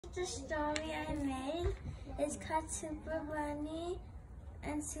the story I made. It's called Super Bunny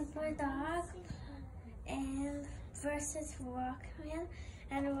and Super Dog and versus Walkman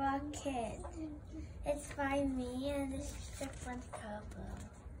and Rock Kid. It's by me and this is the fun problem.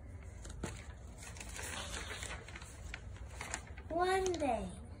 One day,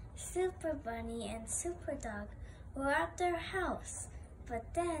 Super Bunny and Super Dog were at their house,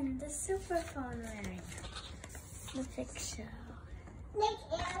 but then the super phone rang. The picture.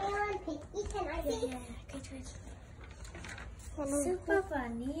 Super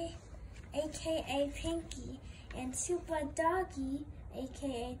Bunny, aka Pinky, and Super Doggy,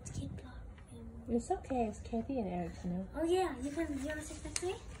 aka Kid Block. It's okay, it's Kathy and Eric's, you know. Oh yeah, you want to sit next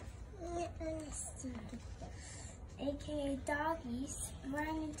to me? AKA Doggies,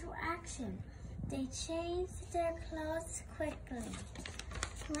 sprang into action. They changed their clothes quickly.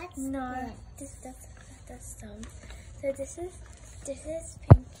 What's this? That's So this is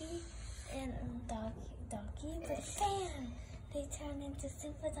Pinky and Doggy, but bam! They turn into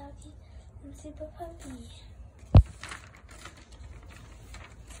Super Doggy and Super Puppy.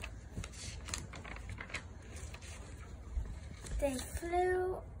 They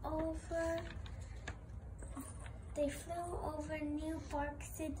flew over New York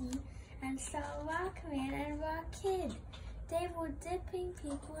City and saw Rockman and Rock Kid. They were dipping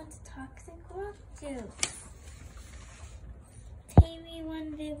people into toxic rock juice. Pay me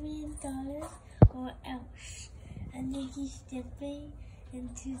 $1 billion or else. And then he's dipping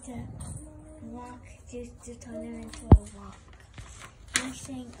into the rock juice to turn him into a rock. I'm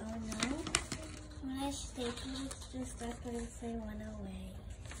saying, oh no. When I staple it, just like what if they went away.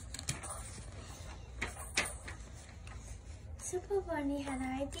 Super Bunny had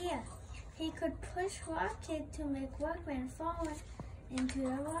an idea. He could push Rock Kid to make Rockman fall into the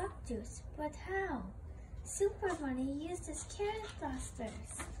rock juice. But how? Super Bunny used his carrot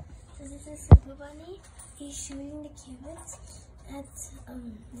blasters. This is a Super Bunny. He's shooting the carrots at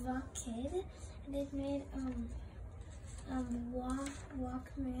Rock Kid, and it made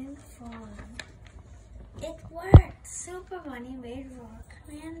Rockman fall. It worked! Super Bunny made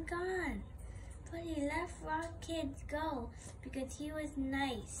Rockman gone. But he left Rock Kid go because he was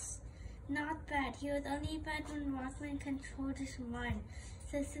nice. Not bad. He was only bad when Rockman controlled his mind.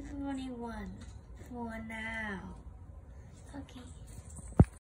 So Super Bunny won. For now. Okay.